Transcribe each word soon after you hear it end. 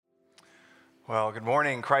Well, good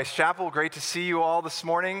morning, Christ Chapel. Great to see you all this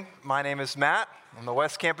morning. My name is Matt. I'm the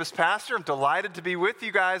West Campus pastor. I'm delighted to be with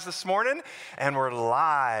you guys this morning, and we're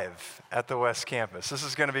live at the West Campus. This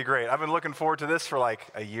is going to be great. I've been looking forward to this for like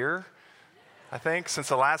a year, I think, since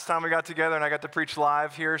the last time we got together and I got to preach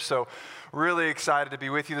live here. So really excited to be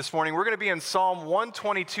with you this morning. We're going to be in Psalm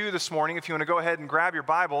 122 this morning. If you want to go ahead and grab your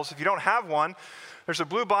Bibles. If you don't have one, there's a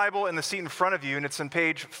blue Bible in the seat in front of you, and it's on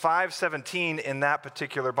page 517 in that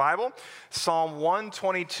particular Bible. Psalm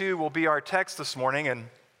 122 will be our text this morning, and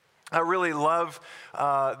I really love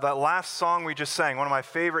that last song we just sang, one of my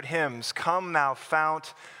favorite hymns, Come Thou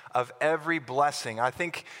Fount of Every Blessing. I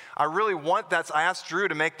really want that. I asked Drew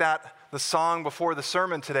to make that the song before the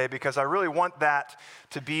sermon today because I really want that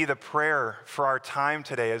to be the prayer for our time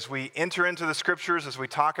today as we enter into the scriptures, as we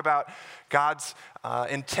talk about God's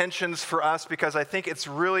intentions for us, because I think it's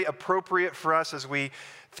really appropriate for us as we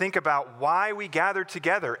think about why we gather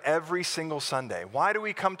together every single Sunday. Why do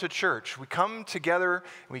we come to church? We come together,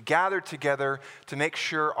 we gather together to make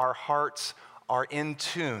sure our hearts are in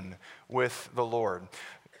tune with the Lord.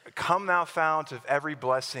 Come thou fount of every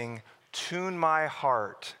blessing, tune my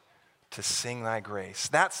heart to sing thy grace.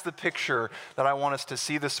 That's the picture that I want us to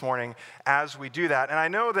see this morning as we do that. And I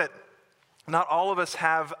know that not all of us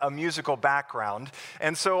have a musical background,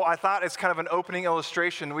 and so I thought it's kind of an opening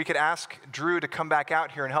illustration. We could ask Drew to come back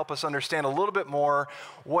out here and help us understand a little bit more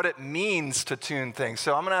what it means to tune things.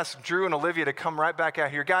 So I'm going to ask Drew and Olivia to come right back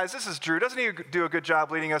out here. Guys, this is Drew. Doesn't he do a good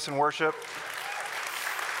job leading us in worship?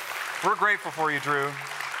 We're grateful for you, Drew.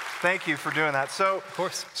 Thank you for doing that. Of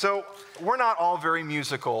course. So we're not all very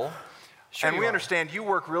musical. Sure, and we understand you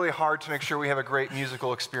work really hard to make sure we have a great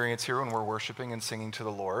musical experience here when we're worshiping and singing to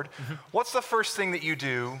the Lord. Mm-hmm. What's the first thing that you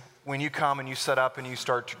do when you come and you set up and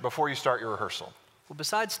before you start your rehearsal? Well,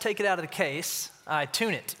 besides take it out of the case, I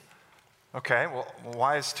tune it. Okay, well,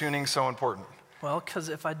 why is tuning so important? Well, because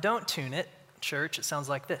if I don't tune it, church, it sounds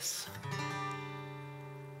like this.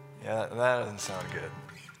 Yeah, that doesn't sound good.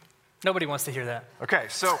 Nobody wants to hear that. Okay,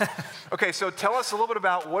 so tell us a little bit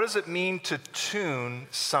about what does it mean to tune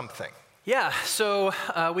something? Yeah, so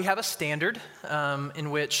we have a standard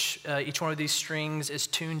in which each one of these strings is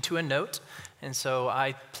tuned to a note. And so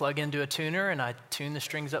I plug into a tuner and I tune the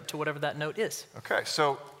strings up to whatever that note is. Okay,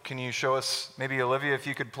 so can you show us, maybe Olivia, if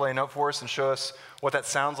you could play a note for us and show us what that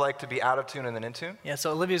sounds like to be out of tune and then in tune? Yeah,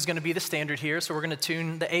 so Olivia's going to be the standard here. So we're going to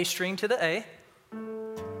tune the A string to the A.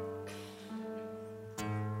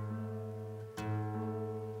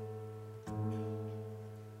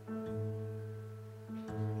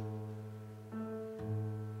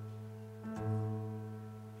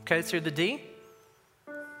 Okay, through the D.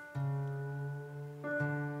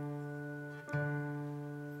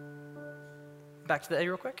 Back to the A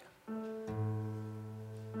real quick. And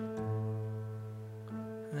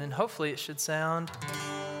then hopefully it should sound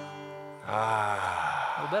a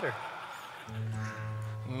little better.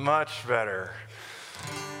 Much better.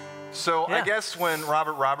 So yeah. I guess when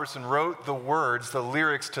Robert Robertson wrote the words, the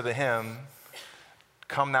lyrics to the hymn,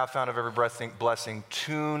 Come thou fount of every blessing,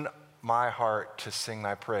 tune my heart to sing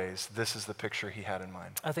thy praise. This is the picture he had in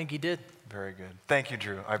mind. I think he did. Very good. Thank you,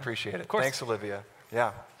 Drew. I appreciate it. Of course. Thanks, Olivia.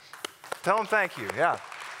 Yeah. Tell him thank you. Yeah.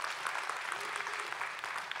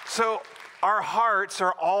 So our hearts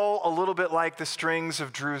are all a little bit like the strings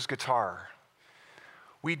of Drew's guitar.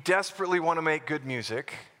 We desperately want to make good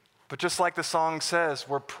music, but just like the song says,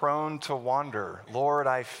 we're prone to wander. Lord,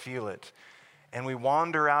 I feel it. And we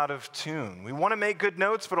wander out of tune. We want to make good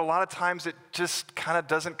notes, but a lot of times it just kind of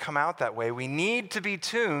doesn't come out that way. We need to be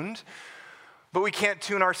tuned, but we can't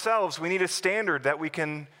tune ourselves. We need a standard that we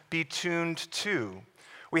can be tuned to.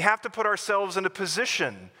 We have to put ourselves in a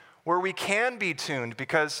position where we can be tuned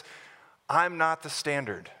because I'm not the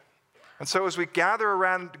standard. And so as we gather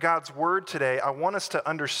around God's word today, I want us to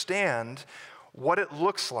understand what it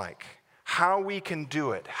looks like, how we can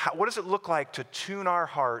do it. What does it look like to tune our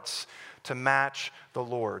hearts to match the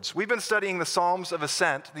Lord's? We've been studying the Psalms of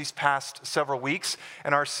Ascent these past several weeks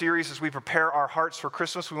in our series as we prepare our hearts for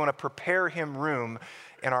Christmas. We want to prepare him room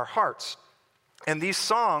in our hearts. And these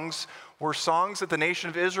songs were songs that the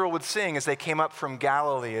nation of Israel would sing as they came up from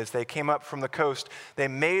Galilee, as they came up from the coast. They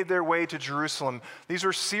made their way to Jerusalem. These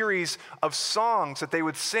were series of songs that they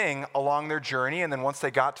would sing along their journey, and then once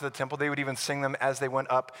they got to the temple, they would even sing them as they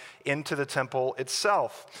went up into the temple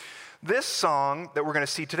itself. This song that we're going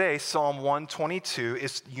to see today, Psalm 122,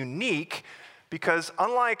 is unique because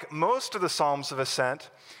unlike most of the Psalms of Ascent,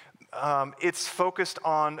 it's focused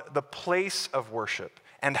on the place of worship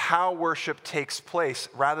and how worship takes place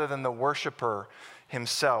rather than the worshiper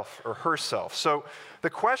himself or herself. So the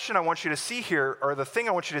question I want you to see here, or the thing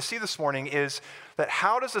I want you to see this morning, is that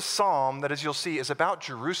how does a psalm that, as you'll see, is about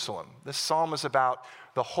Jerusalem? This psalm is about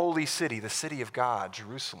the holy city, the city of God,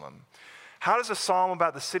 Jerusalem. How does a psalm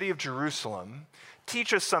about the city of Jerusalem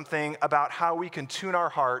teach us something about how we can tune our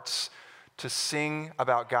hearts to sing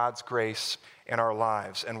about God's grace in our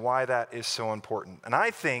lives and why that is so important? And I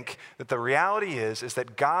think that the reality is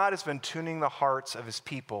that God has been tuning the hearts of his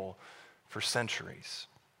people for centuries.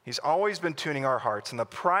 He's always been tuning our hearts, and the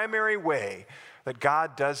primary way that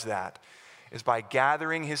God does that is by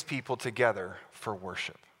gathering his people together for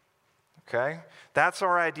worship. Okay? That's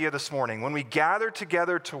our idea this morning. When we gather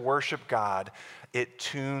together to worship God, it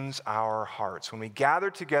tunes our hearts. When we gather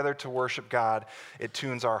together to worship God, it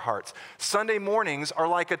tunes our hearts. Sunday mornings are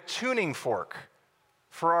like a tuning fork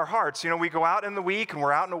for our hearts. You know, we go out in the week and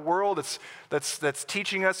we're out in a world that's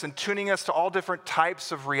teaching us and tuning us to all different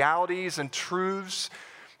types of realities and truths.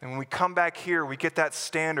 And when we come back here, we get that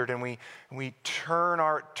standard and we turn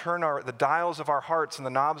the dials of our hearts and the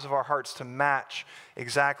knobs of our hearts to match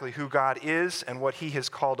exactly who God is and what he has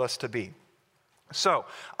called us to be. So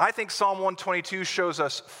I think Psalm 122 shows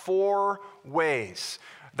us 4 ways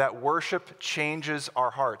that worship changes our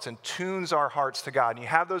hearts and tunes our hearts to God. And you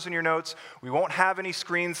have those in your notes. We won't have any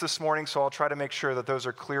screens this morning, so I'll try to make sure that those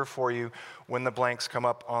are clear for you when the blanks come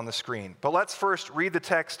up on the screen. But let's first read the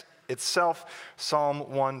text itself, Psalm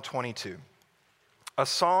 122. A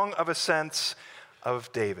song of ascents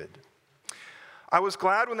of David. I was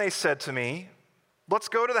glad when they said to me, "Let's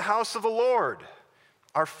go to the house of the Lord.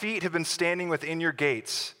 Our feet have been standing within your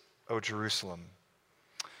gates, O Jerusalem."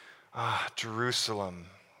 Ah, Jerusalem,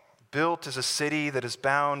 built as a city that is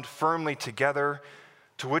bound firmly together,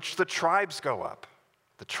 to which the tribes go up,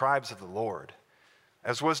 the tribes of the Lord,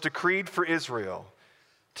 as was decreed for Israel,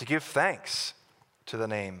 to give thanks to the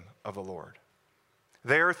name of the Lord.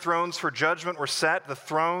 There thrones for judgment were set, the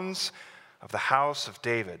thrones of the house of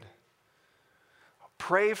David.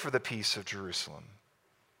 Pray for the peace of Jerusalem.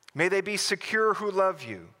 May they be secure who love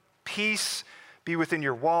you. Peace be within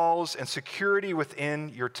your walls and security within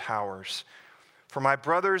your towers. For my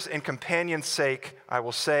brothers and companions' sake, I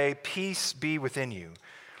will say, peace be within you.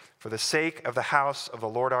 For the sake of the house of the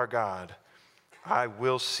Lord our God, I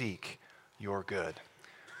will seek your good.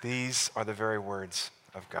 These are the very words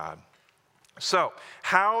of God. So,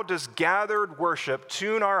 how does gathered worship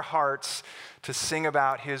tune our hearts to sing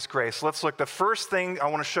about his grace? Let's look. The first thing I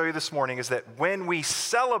want to show you this morning is that when we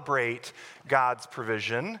celebrate God's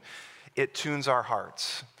provision, it tunes our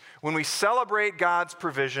hearts. When we celebrate God's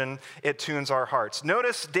provision, it tunes our hearts.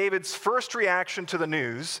 Notice David's first reaction to the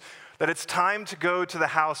news that it's time to go to the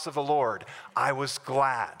house of the Lord. I was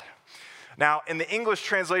glad. Now, in the English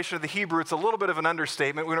translation of the Hebrew, it's a little bit of an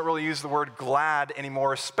understatement. We don't really use the word glad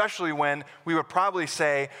anymore, especially when we would probably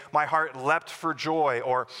say, my heart leapt for joy,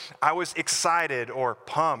 or I was excited, or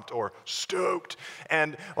pumped, or stoked.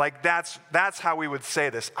 And like that's how we would say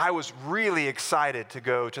this. I was really excited to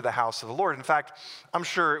go to the house of the Lord. In fact, I'm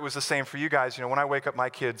sure it was the same for you guys. You know, when I wake up my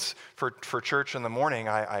kids for church in the morning,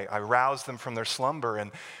 I rouse them from their slumber,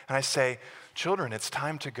 and I say, children, it's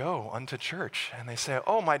time to go unto church. And they say,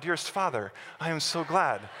 oh, my dearest father, I am so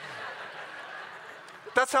glad.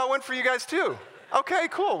 That's how it went for you guys too. Okay,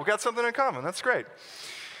 cool. We got something in common. That's great.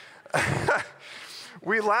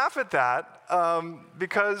 We laugh at that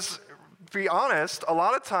because, to be honest, a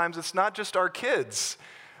lot of times it's not just our kids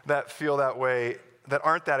that feel that way, that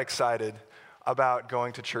aren't that excited about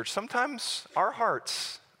going to church. Sometimes our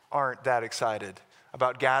hearts aren't that excited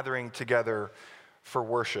about gathering together for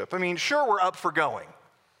worship. I mean, sure, we're up for going.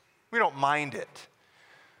 We don't mind it.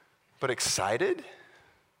 But excited?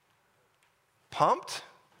 Pumped?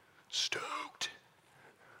 Stoked?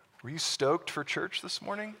 Were you stoked for church this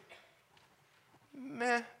morning?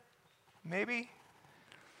 Meh, maybe.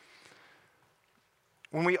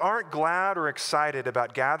 When we aren't glad or excited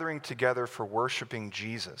about gathering together for worshiping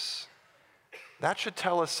Jesus, that should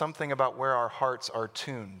tell us something about where our hearts are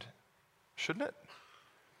tuned, shouldn't it?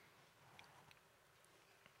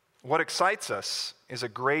 What excites us is a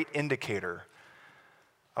great indicator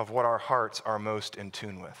of what our hearts are most in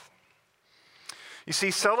tune with. You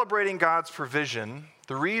see, celebrating God's provision,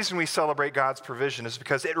 the reason we celebrate God's provision is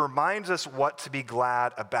because it reminds us what to be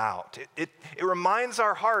glad about. It reminds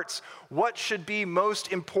our hearts what should be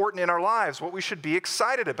most important in our lives, what we should be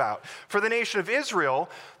excited about. For the nation of Israel,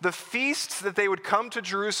 the feasts that they would come to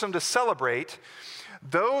Jerusalem to celebrate,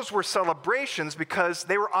 those were celebrations because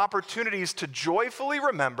they were opportunities to joyfully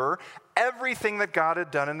remember everything that God had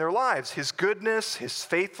done in their lives, his goodness, his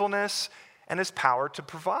faithfulness, and his power to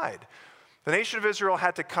provide. The nation of Israel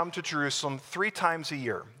had to come to Jerusalem 3 times a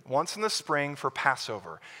year, once in the spring for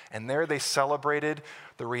Passover. And there they celebrated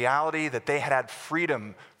the reality that they had had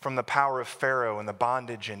freedom from the power of Pharaoh and the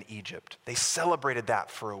bondage in Egypt. They celebrated that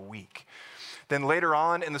for a week. Then later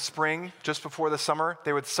on in the spring, just before the summer,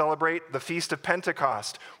 they would celebrate the Feast of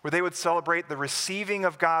Pentecost, where they would celebrate the receiving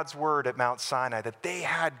of God's word at Mount Sinai, that they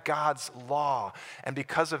had God's law, and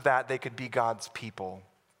because of that, they could be God's people.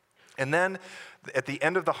 And then at the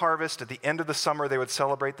end of the harvest, at the end of the summer, they would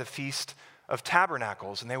celebrate the Feast of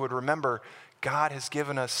Tabernacles, and they would remember God has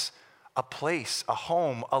given us a place, a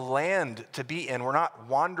home, a land to be in. We're not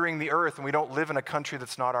wandering the earth, and we don't live in a country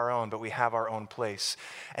that's not our own, but we have our own place.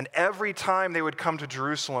 And every time they would come to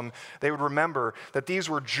Jerusalem, they would remember that these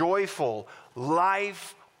were joyful,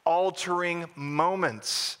 life-altering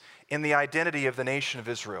moments in the identity of the nation of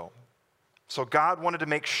Israel. So God wanted to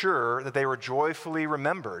make sure that they were joyfully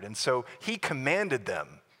remembered, and so he commanded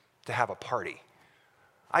them to have a party.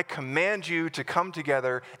 I command you to come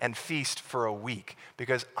together and feast for a week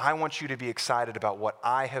because I want you to be excited about what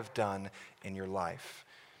I have done in your life.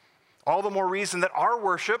 All the more reason that our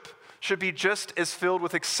worship should be just as filled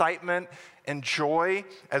with excitement and joy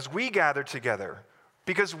as we gather together,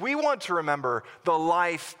 because we want to remember the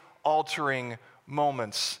life-altering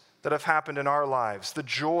moments that have happened in our lives, the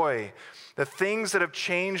joy, the things that have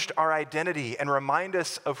changed our identity and remind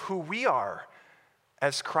us of who we are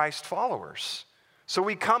as Christ followers. So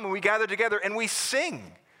we come and we gather together and we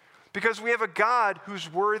sing because we have a God who's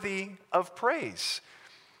worthy of praise.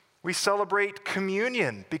 We celebrate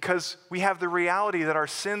communion because we have the reality that our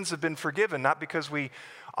sins have been forgiven, not because we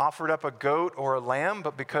offered up a goat or a lamb,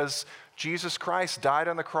 but because Jesus Christ died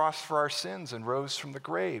on the cross for our sins and rose from the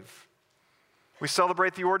grave. We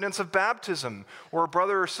celebrate the ordinance of baptism, or a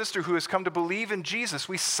brother or sister who has come to believe in Jesus.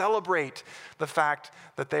 We celebrate the fact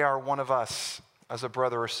that they are one of us as a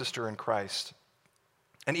brother or sister in Christ.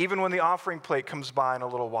 And even when the offering plate comes by in a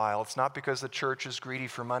little while, it's not because the church is greedy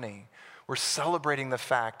for money. We're celebrating the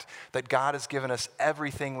fact that God has given us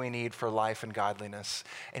everything we need for life and godliness,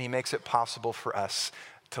 and he makes it possible for us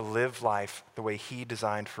to live life the way he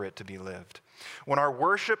designed for it to be lived. When our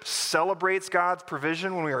worship celebrates God's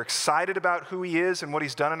provision, when we are excited about who he is and what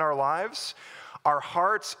he's done in our lives, our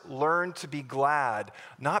hearts learn to be glad,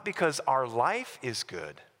 not because our life is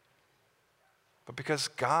good, but because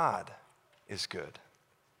God is good.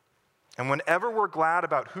 And whenever we're glad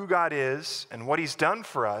about who God is and what he's done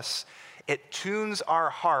for us, it tunes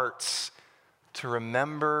our hearts to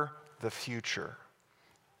remember the future.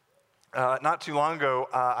 Not too long ago,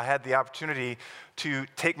 I had the opportunity to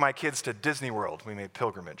take my kids to Disney World. We made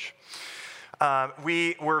pilgrimage.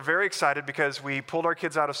 We were very excited because we pulled our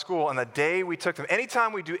kids out of school, and the day we took them,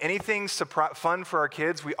 anytime we do anything fun for our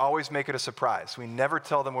kids, we always make it a surprise. We never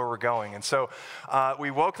tell them where we're going. And so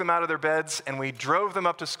we woke them out of their beds, and we drove them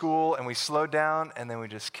up to school, and we slowed down, and then we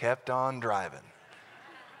just kept on driving.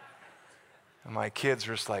 And my kids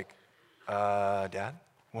were just like, Dad,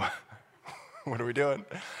 what are we doing?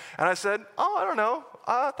 And I said, I don't know.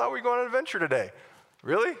 I thought we were going on an adventure today.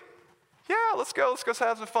 Really? Yeah, let's go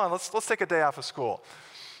have some fun. Let's take a day off of school.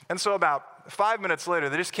 And so about 5 minutes later,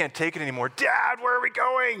 they just can't take it anymore. Dad, where are we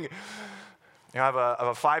going? I have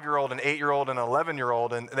a 5-year-old, an 8-year-old, and an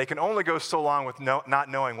 11-year-old, and they can only go so long with not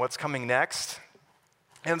knowing what's coming next.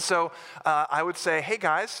 And so I would say, hey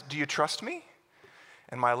guys, do you trust me?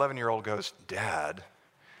 And my 11-year-old goes, Dad.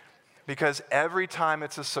 Because every time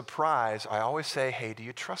it's a surprise, I always say, hey, do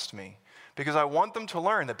you trust me? Because I want them to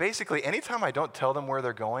learn that basically anytime I don't tell them where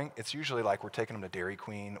they're going, it's usually like we're taking them to Dairy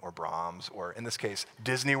Queen or Brahms or, in this case,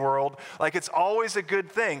 Disney World. Like, it's always a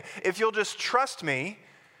good thing. If you'll just trust me,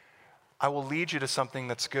 I will lead you to something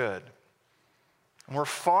that's good. And we're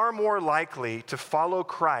far more likely to follow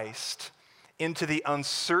Christ into the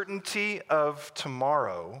uncertainty of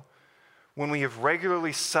tomorrow when we have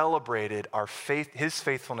regularly celebrated his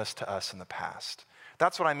faithfulness to us in the past.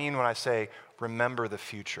 That's what I mean when I say, remember the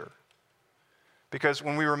future. Because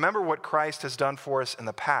when we remember what Christ has done for us in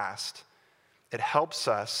the past, it helps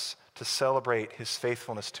us to celebrate his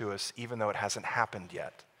faithfulness to us even though it hasn't happened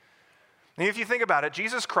yet. And if you think about it,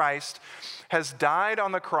 Jesus Christ has died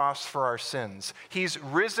on the cross for our sins. He's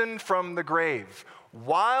risen from the grave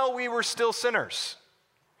while we were still sinners.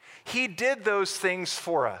 He did those things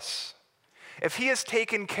for us. If he has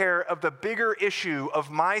taken care of the bigger issue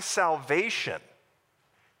of my salvation,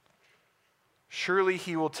 surely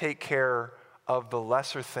he will take care of the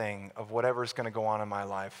lesser thing of whatever's going to go on in my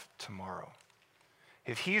life tomorrow.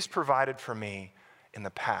 If he's provided for me in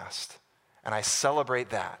the past, and I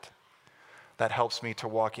celebrate that, that helps me to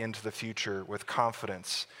walk into the future with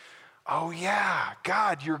confidence. Oh yeah,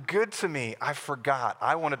 God, you're good to me. I forgot.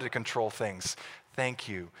 I wanted to control things. Thank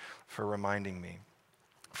you for reminding me.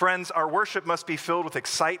 Friends, our worship must be filled with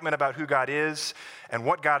excitement about who God is and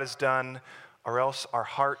what God has done, or else our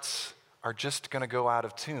hearts are just going to go out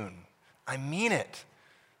of tune. I mean it.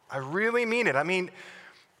 I really mean it. I mean,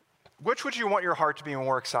 which would you want your heart to be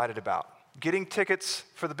more excited about? Getting tickets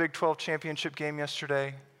for the Big 12 championship game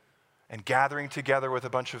yesterday and gathering together with a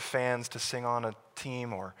bunch of fans to sing on a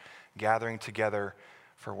team, or gathering together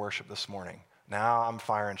for worship this morning? Now I'm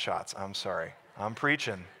firing shots. I'm sorry. I'm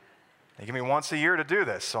preaching. They give me once a year to do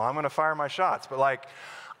this, so I'm going to fire my shots. But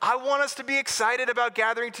I want us to be excited about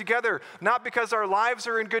gathering together, not because our lives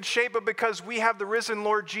are in good shape, but because we have the risen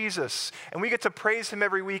Lord Jesus, and we get to praise him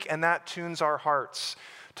every week, and that tunes our hearts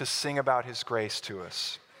to sing about his grace to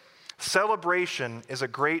us. Celebration is a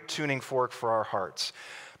great tuning fork for our hearts.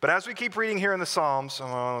 But as we keep reading here in the Psalms,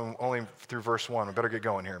 only through verse 1, we better get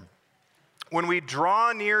going here. When we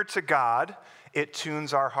draw near to God, it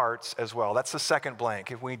tunes our hearts as well. That's the second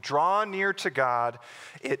blank. If we draw near to God,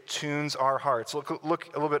 it tunes our hearts. Look a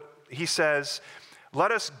little bit. He says,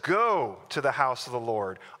 let us go to the house of the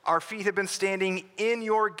Lord. Our feet have been standing in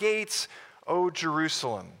your gates, O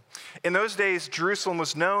Jerusalem. In those days, Jerusalem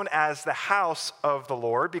was known as the house of the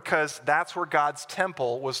Lord because that's where God's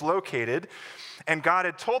temple was located. And God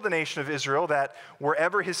had told the nation of Israel that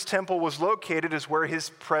wherever his temple was located is where his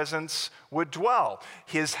presence would dwell,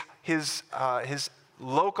 his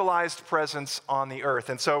localized presence on the earth.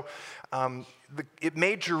 And so it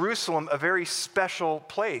made Jerusalem a very special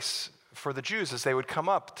place for the Jews as they would come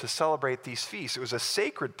up to celebrate these feasts. It was a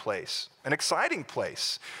sacred place, an exciting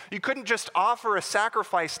place. You couldn't just offer a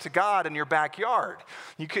sacrifice to God in your backyard.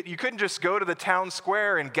 You couldn't just go to the town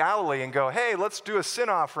square in Galilee and go, hey, let's do a sin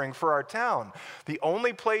offering for our town. The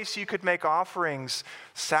only place you could make offerings,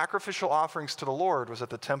 sacrificial offerings to the Lord, was at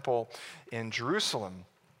the temple in Jerusalem.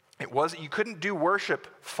 You couldn't do worship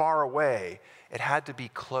far away. It had to be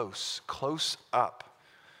close up.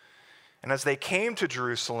 And as they came to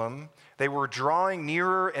Jerusalem, they were drawing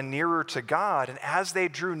nearer and nearer to God. And as they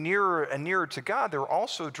drew nearer and nearer to God, they were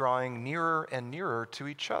also drawing nearer and nearer to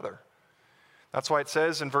each other. That's why it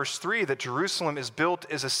says in verse 3 that Jerusalem is built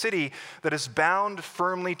as a city that is bound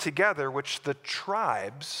firmly together, which the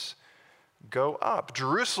tribes go up.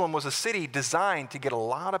 Jerusalem was a city designed to get a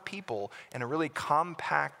lot of people in a really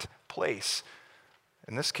compact place,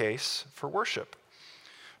 in this case, for worship.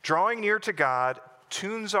 Drawing near to God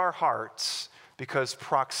tunes our hearts because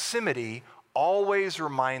proximity always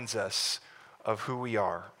reminds us of who we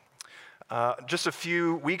are. Just a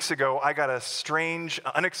few weeks ago, I got a strange,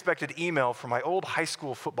 unexpected email from my old high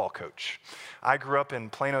school football coach. I grew up in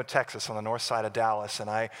Plano, Texas, on the north side of Dallas, and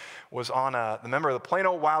I was a member of the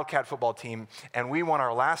Plano Wildcat football team, and we won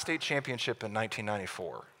our last state championship in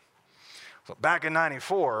 1994. So back in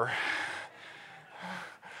 94,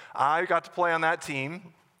 I got to play on that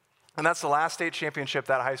team. And that's the last state championship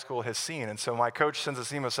that high school has seen. And so my coach sends us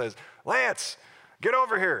an email and says, Lance, get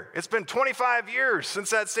over here. It's been 25 years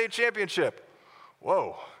since that state championship.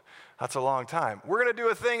 Whoa, that's a long time. We're going to do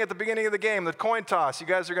a thing at the beginning of the game, the coin toss. You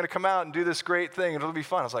guys are going to come out and do this great thing. It'll be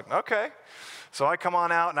fun. I was like, okay. So I come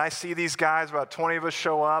on out and I see these guys, about 20 of us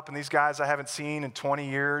show up, and these guys I haven't seen in 20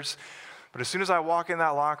 years. But as soon as I walk in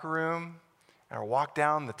that locker room and I walk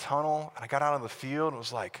down the tunnel and I got out on the field, it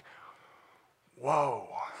was like, whoa,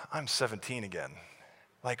 I'm 17 again.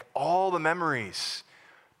 Like all the memories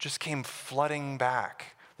just came flooding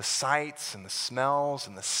back. The sights and the smells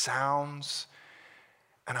and the sounds.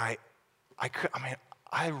 And I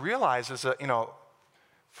realized as a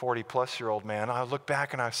 40-plus-year-old man, I looked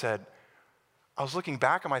back and I was looking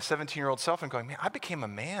back at my 17-year-old self and going, man, I became a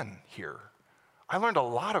man here. I learned a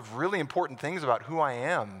lot of really important things about who I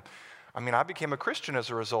am. I became a Christian as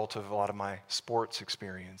a result of a lot of my sports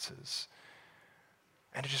experiences.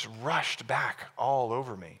 And it just rushed back all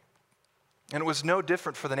over me. And it was no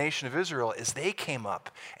different for the nation of Israel as they came up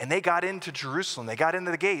and they got into Jerusalem. They got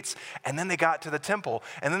into the gates, and then they got to the temple.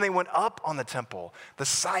 And then they went up on the temple. The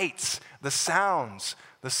sights, the sounds,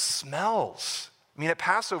 the smells. At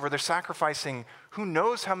Passover, they're sacrificing who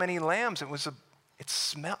knows how many lambs. It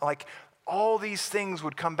smelled like all these things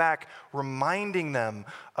would come back, reminding them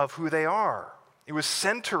of who they are. It was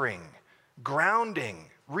centering, grounding,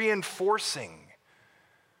 reinforcing.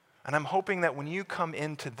 And I'm hoping that when you come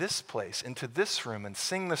into this place, into this room, and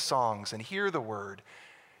sing the songs and hear the word,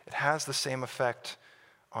 it has the same effect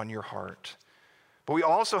on your heart. But we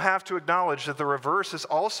also have to acknowledge that the reverse is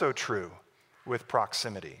also true with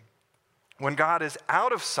proximity. When God is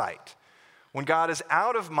out of sight, when God is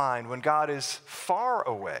out of mind, when God is far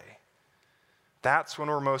away, that's when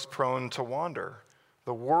we're most prone to wander.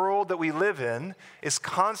 The world that we live in is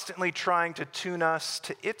constantly trying to tune us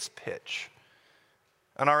to its pitch.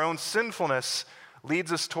 And our own sinfulness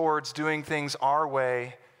leads us towards doing things our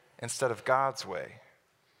way instead of God's way.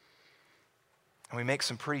 And we make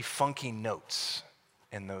some pretty funky notes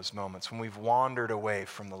in those moments when we've wandered away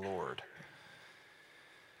from the Lord.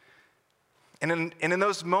 And in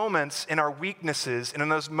those moments, in our weaknesses, and in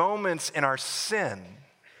those moments in our sin,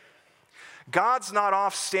 God's not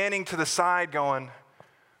off standing to the side going,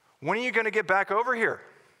 when are you going to get back over here?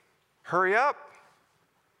 Hurry up.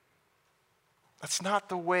 That's not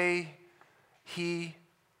the way he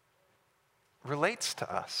relates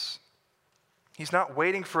to us. He's not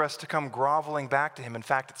waiting for us to come groveling back to him. In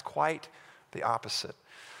fact, it's quite the opposite.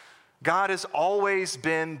 God has always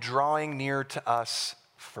been drawing near to us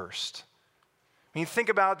first. I mean, think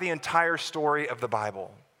about the entire story of the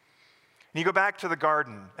Bible. And you go back to the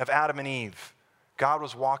garden of Adam and Eve. God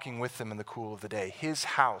was walking with them in the cool of the day. His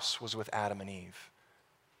house was with Adam and Eve.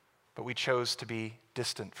 But we chose to be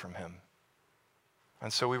distant from him.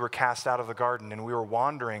 And so we were cast out of the garden and we were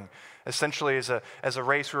wandering essentially as a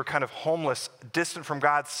race. We were kind of homeless, distant from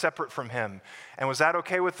God, separate from him. And was that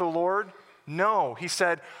okay with the Lord? No. He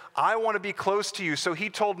said, I want to be close to you. So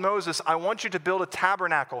he told Moses, I want you to build a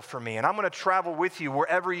tabernacle for me, and I'm going to travel with you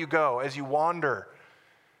wherever you go as you wander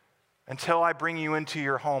until I bring you into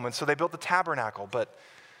your home. And so they built the tabernacle. But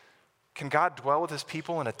can God dwell with his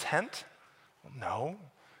people in a tent? No.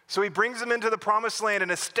 So he brings them into the promised land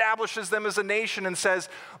and establishes them as a nation and says,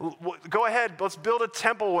 go ahead, let's build a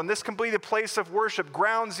temple, and this can be the place of worship,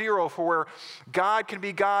 ground zero for where God can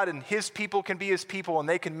be God and his people can be his people, and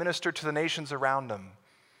they can minister to the nations around them.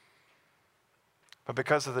 But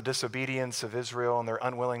because of the disobedience of Israel and their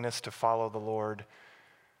unwillingness to follow the Lord,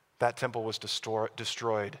 that temple was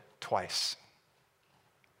destroyed twice.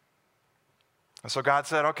 And so God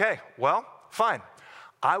said, okay, well, fine.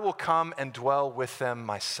 I will come and dwell with them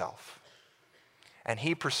myself. And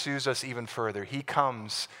he pursues us even further. He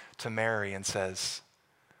comes to Mary and says,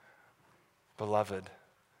 beloved,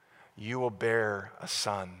 you will bear a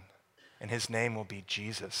son, and his name will be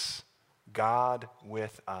Jesus, God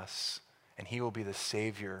with us, and he will be the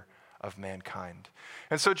Savior of mankind.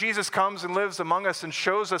 And so Jesus comes and lives among us and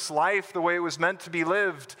shows us life the way it was meant to be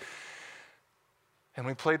lived. And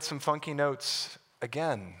we played some funky notes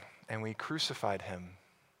again, and we crucified him.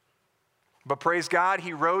 But praise God,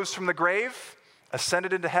 he rose from the grave,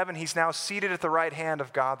 ascended into heaven. He's now seated at the right hand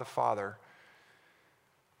of God the Father.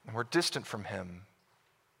 And we're distant from him.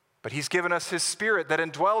 But he's given us his Spirit that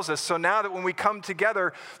indwells us. So now that when we come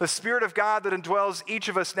together, the Spirit of God that indwells each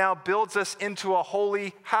of us now builds us into a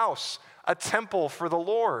holy house, a temple for the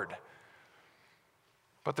Lord.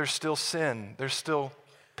 But there's still sin, there's still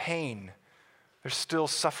pain, there's still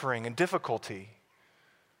suffering and difficulty.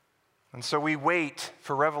 And so we wait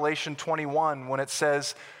for Revelation 21 when it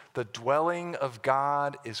says, the dwelling of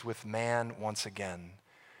God is with man once again,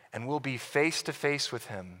 and we'll be face to face with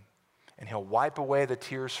him, and he'll wipe away the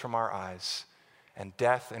tears from our eyes, and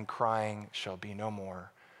death and crying shall be no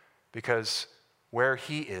more, because where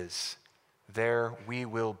he is, there we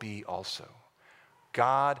will be also.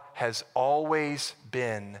 God has always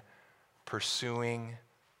been pursuing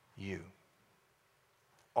you.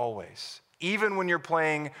 Always. Even when you're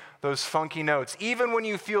playing those funky notes, even when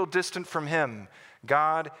you feel distant from him,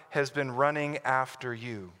 God has been running after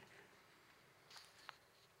you.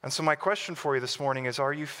 And so my question for you this morning is,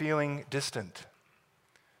 are you feeling distant?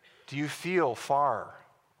 Do you feel far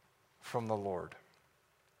from the Lord?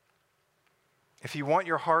 If you want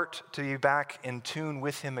your heart to be back in tune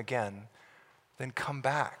with him again, then come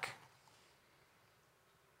back.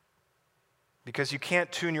 Because you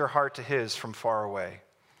can't tune your heart to his from far away.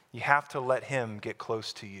 You have to let him get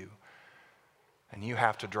close to you, and you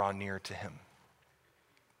have to draw near to him.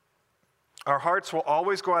 Our hearts will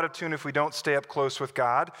always go out of tune if we don't stay up close with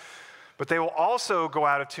God, but they will also go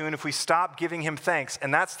out of tune if we stop giving him thanks.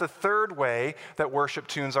 And that's the third way that worship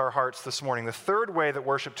tunes our hearts this morning. The third way that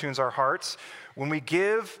worship tunes our hearts, when we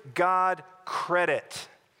give God credit.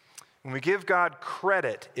 When we give God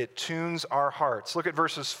credit, it tunes our hearts. Look at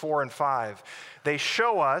verses 4 and 5. They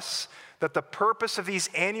show us that the purpose of these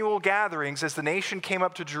annual gatherings as the nation came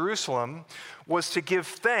up to Jerusalem was to give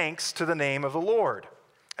thanks to the name of the Lord,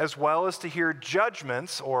 as well as to hear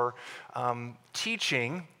judgments or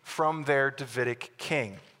teaching from their Davidic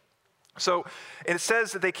king. So it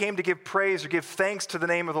says that they came to give praise or give thanks to the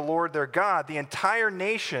name of the Lord their God. The entire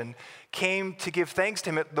nation came to give thanks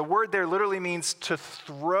to him. The word there literally means to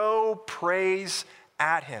throw praise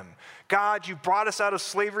at him. God, you brought us out of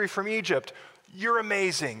slavery from Egypt. You're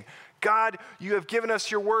amazing. God, you have given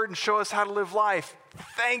us your word and show us how to live life.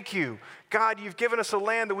 Thank you. God, you've given us a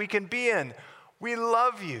land that we can be in. We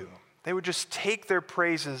love you. They would just take their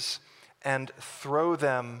praises and throw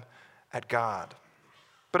them at God.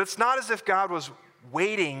 But it's not as if God was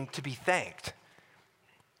waiting to be thanked.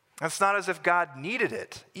 It's not as if God needed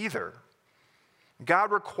it either.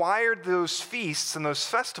 God required those feasts and those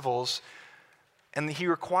festivals, and he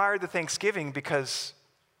required the thanksgiving because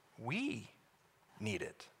we need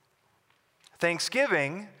it.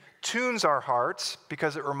 Thanksgiving tunes our hearts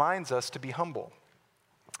because it reminds us to be humble.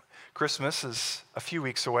 Christmas is a few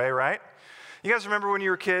weeks away, right? You guys remember when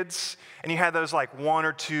you were kids and you had those like 1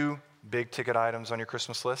 or 2 big ticket items on your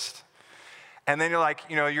Christmas list? And then you're like,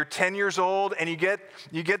 you're 10 years old and you get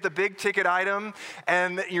the big ticket item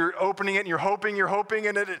and you're opening it and you're hoping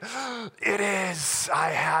and it is, I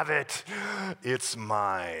have it, it's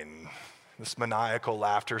mine. This maniacal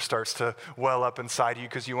laughter starts to well up inside you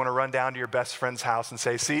because you want to run down to your best friend's house and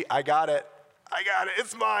say, see, I got it,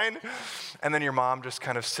 it's mine. And then your mom just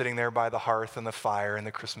kind of sitting there by the hearth and the fire and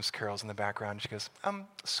the Christmas carols in the background. She goes,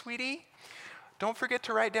 sweetie, don't forget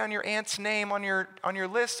to write down your aunt's name on your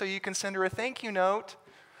list so you can send her a thank you note.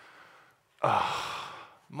 Oh,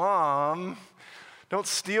 Mom, don't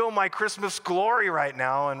steal my Christmas glory right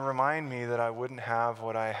now and remind me that I wouldn't have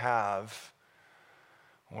what I have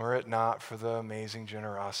were it not for the amazing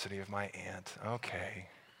generosity of my aunt. Okay,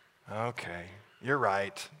 you're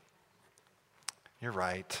right.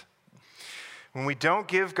 When we don't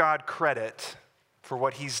give God credit for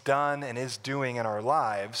what he's done and is doing in our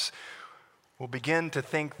lives, we'll begin to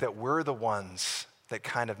think that we're the ones that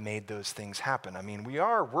kind of made those things happen. I mean, we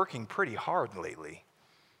are working pretty hard lately.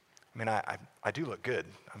 I mean, I do look good.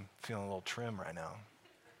 I'm feeling a little trim right now.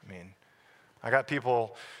 I mean, I got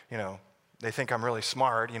people, they think I'm really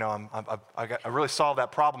smart. I really solved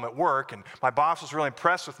that problem at work, and my boss was really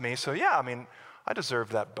impressed with me. So yeah, I mean, I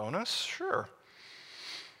deserve that bonus, sure.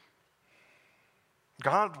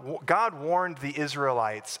 God warned the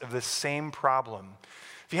Israelites of this same problem.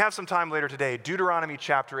 If you have some time later today, Deuteronomy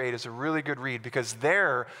chapter 8 is a really good read because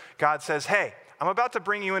there God says, hey, I'm about to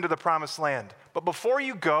bring you into the promised land, but before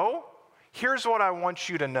you go, here's what I want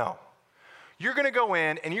you to know. You're going to go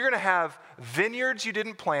in and you're going to have vineyards you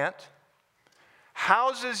didn't plant,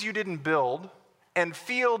 houses you didn't build, and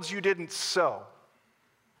fields you didn't sow.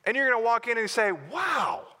 And you're going to walk in and say,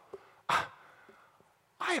 wow,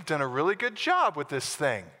 I have done a really good job with this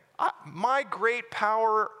thing. My great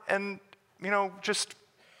power and, just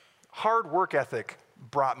hard work ethic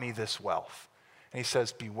brought me this wealth. And he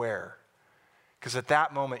says, beware. Because at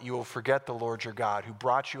that moment you will forget the Lord your God who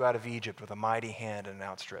brought you out of Egypt with a mighty hand and an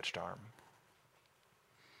outstretched arm.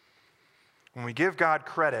 When we give God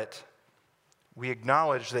credit, we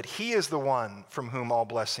acknowledge that he is the one from whom all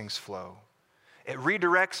blessings flow. It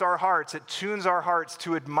redirects our hearts. It tunes our hearts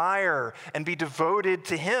to admire and be devoted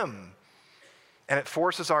to him. And it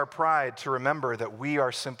forces our pride to remember that we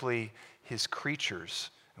are simply his creatures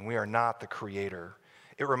and we are not the creator.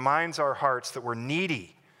 It reminds our hearts that we're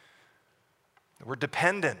needy, that we're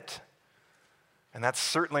dependent. And that's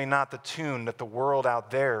certainly not the tune that the world out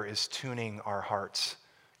there is tuning our hearts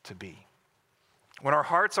to be. When our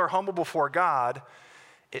hearts are humble before God,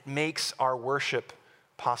 it makes our worship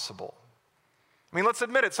possible. I mean, let's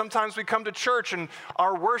admit it. Sometimes we come to church and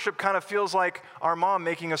our worship kind of feels like our mom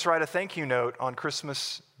making us write a thank you note on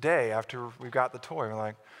Christmas Day after we've got the toy. We're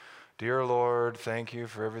like, dear Lord, thank you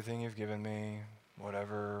for everything you've given me,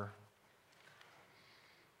 whatever.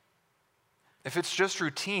 If it's just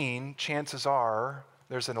routine, chances are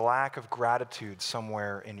there's a lack of gratitude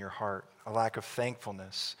somewhere in your heart, a lack of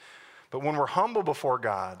thankfulness. But when we're humble before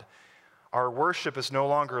God, our worship is no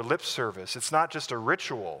longer lip service. It's not just a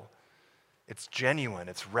ritual. It's genuine,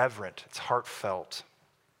 it's reverent, it's heartfelt.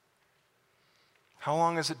 How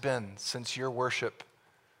long has it been since your worship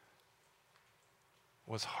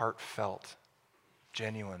was heartfelt,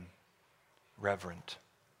 genuine, reverent?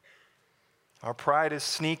 Our pride is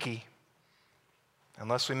sneaky.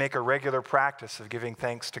 Unless we make a regular practice of giving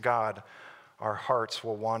thanks to God, our hearts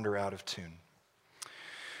will wander out of tune.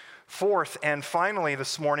 Fourth, and finally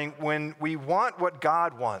this morning, when we want what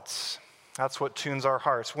God wants, that's what tunes our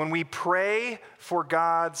hearts. When we pray for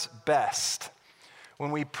God's best,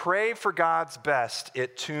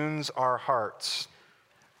 it tunes our hearts.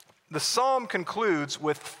 The psalm concludes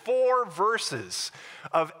with 4 verses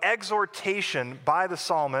of exhortation by the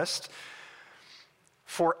psalmist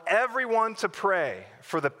for everyone to pray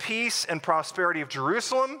for the peace and prosperity of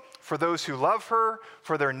Jerusalem, for those who love her,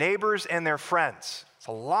 for their neighbors and their friends. It's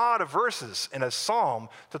a lot of verses in a psalm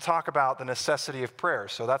to talk about the necessity of prayer.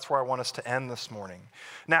 So that's where I want us to end this morning.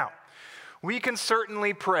 Now, we can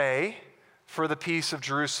certainly pray for the peace of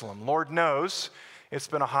Jerusalem. Lord knows it's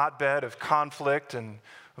been a hotbed of conflict and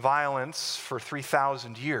violence for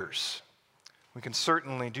 3,000 years. We can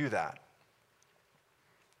certainly do that.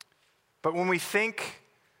 But when we think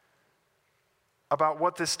about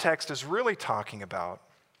what this text is really talking about,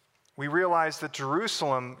 we realize that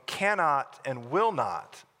Jerusalem cannot and will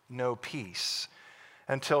not know peace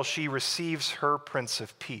until she receives her Prince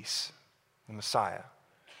of Peace, the Messiah.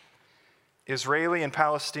 Israeli and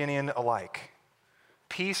Palestinian alike,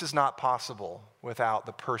 peace is not possible without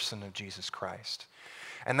the person of Jesus Christ.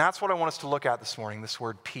 And that's what I want us to look at this morning, this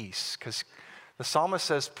word peace, because the psalmist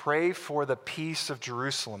says, pray for the peace of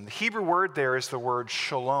Jerusalem. The Hebrew word there is the word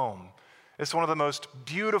shalom. It's one of the most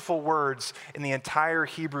beautiful words in the entire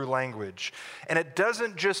Hebrew language. And it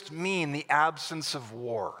doesn't just mean the absence of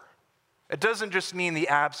war. It doesn't just mean the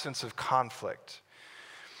absence of conflict.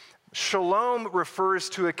 Shalom refers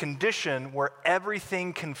to a condition where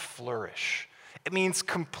everything can flourish. It means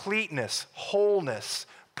completeness, wholeness,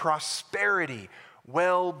 prosperity,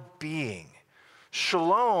 well-being.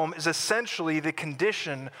 Shalom is essentially the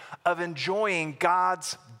condition of enjoying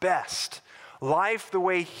God's best, life the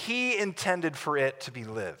way He intended for it to be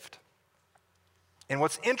lived. And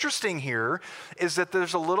what's interesting here is that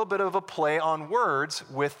there's a little bit of a play on words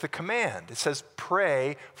with the command. It says,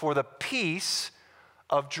 pray for the peace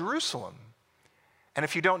of Jerusalem. And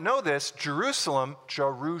if you don't know this, Jerusalem,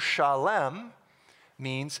 Jerusalem,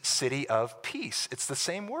 means city of peace. It's the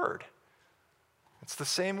same word. It's the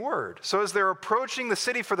same word. So as they're approaching the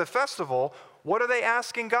city for the festival, what are they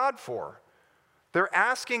asking God for? They're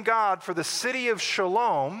asking God for the city of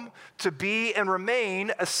Shalom to be and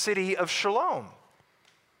remain a city of Shalom.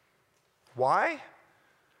 Why?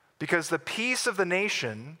 Because the peace of the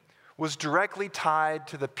nation was directly tied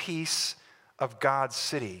to the peace of God's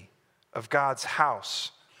city, of God's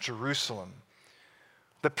house, Jerusalem.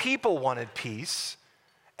 The people wanted peace,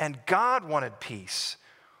 and God wanted peace.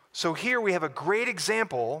 So here we have a great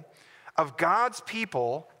example of God's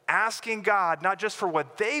people asking God not just for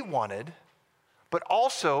what they wanted, but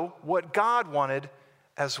also what God wanted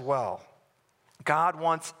as well. God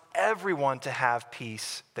wants everyone to have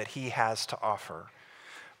peace that He has to offer.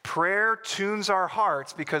 Prayer tunes our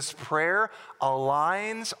hearts because prayer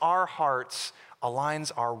aligns our hearts,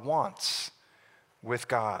 aligns our wants with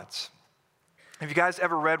God's. Have you guys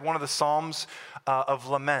ever read one of the Psalms of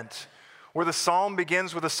Lament, where the psalm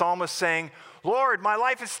begins with the psalmist saying, Lord, my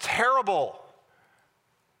life is terrible.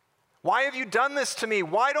 Why have you done this to me?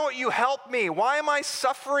 Why don't you help me? Why am I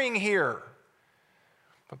suffering here?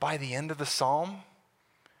 But by the end of the psalm,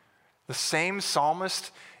 the same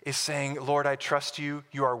psalmist is saying, Lord, I trust you.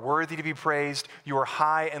 You are worthy to be praised. You are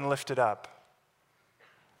high and lifted up.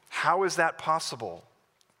 How is that possible?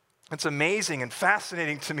 It's amazing and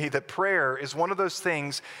fascinating to me that prayer is one of those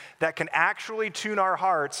things that can actually tune our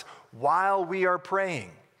hearts while we are praying.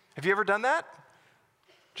 Have you ever done that?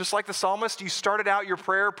 Just like the psalmist, you started out your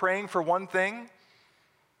prayer praying for one thing,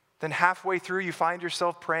 then halfway through you find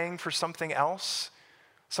yourself praying for something else,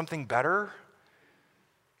 something better.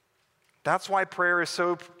 That's why prayer is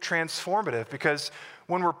so transformative, because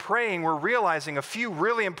when we're praying, we're realizing a few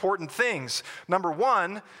really important things. Number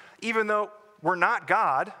one, even though we're not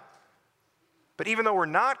God,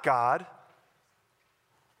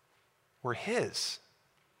 we're His,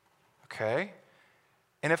 okay?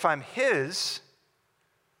 And if I'm His,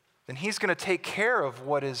 then He's going to take care of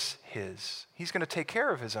what is His. He's going to take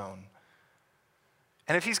care of His own.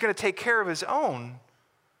 And if He's going to take care of His own,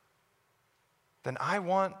 then I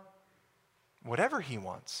want whatever He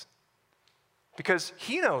wants, because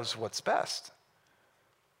He knows what's best.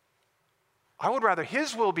 I would rather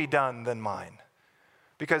His will be done than mine,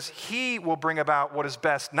 because He will bring about what is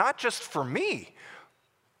best, not just for me,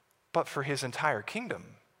 but for His entire kingdom.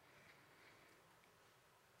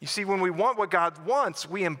 You see, when we want what God wants,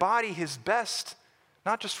 we embody His best,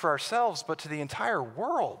 not just for ourselves, but to the entire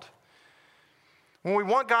world. When we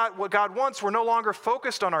want what God wants, we're no longer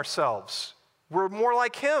focused on ourselves. We're more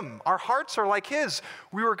like Him. Our hearts are like His.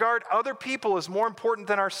 We regard other people as more important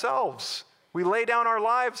than ourselves. We lay down our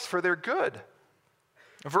lives for their good.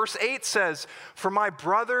 Verse 8 says, for my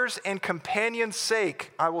brothers and companions'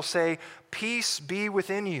 sake, I will say, peace be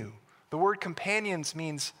within you. The word companions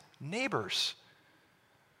means neighbors.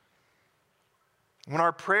 When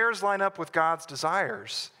our prayers line up with God's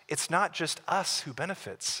desires, it's not just us who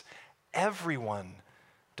benefits. Everyone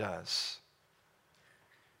does.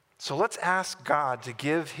 So let's ask God to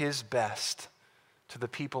give His best to the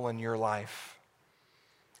people in your life.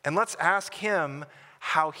 And let's ask Him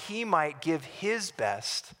how He might give His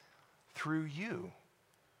best through you.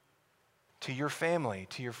 to your family,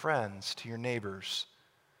 to your friends, to your neighbors.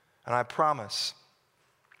 And I promise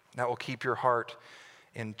that will keep your heart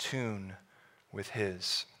in tune with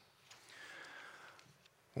His.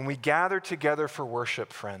 When we gather together for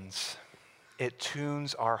worship, friends, it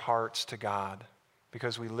tunes our hearts to God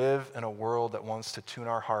because we live in a world that wants to tune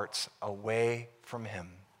our hearts away from Him.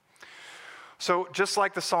 So just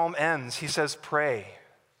like the psalm ends, he says, pray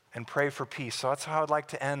and pray for peace. So that's how I'd like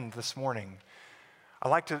to end this morning. I'd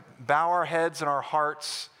like to bow our heads and our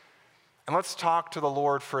hearts, and let's talk to the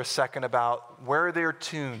Lord for a second about where they're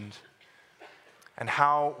tuned and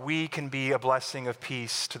how we can be a blessing of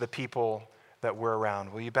peace to the people that we're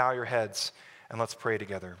around. Will you bow your heads and let's pray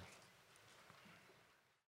together?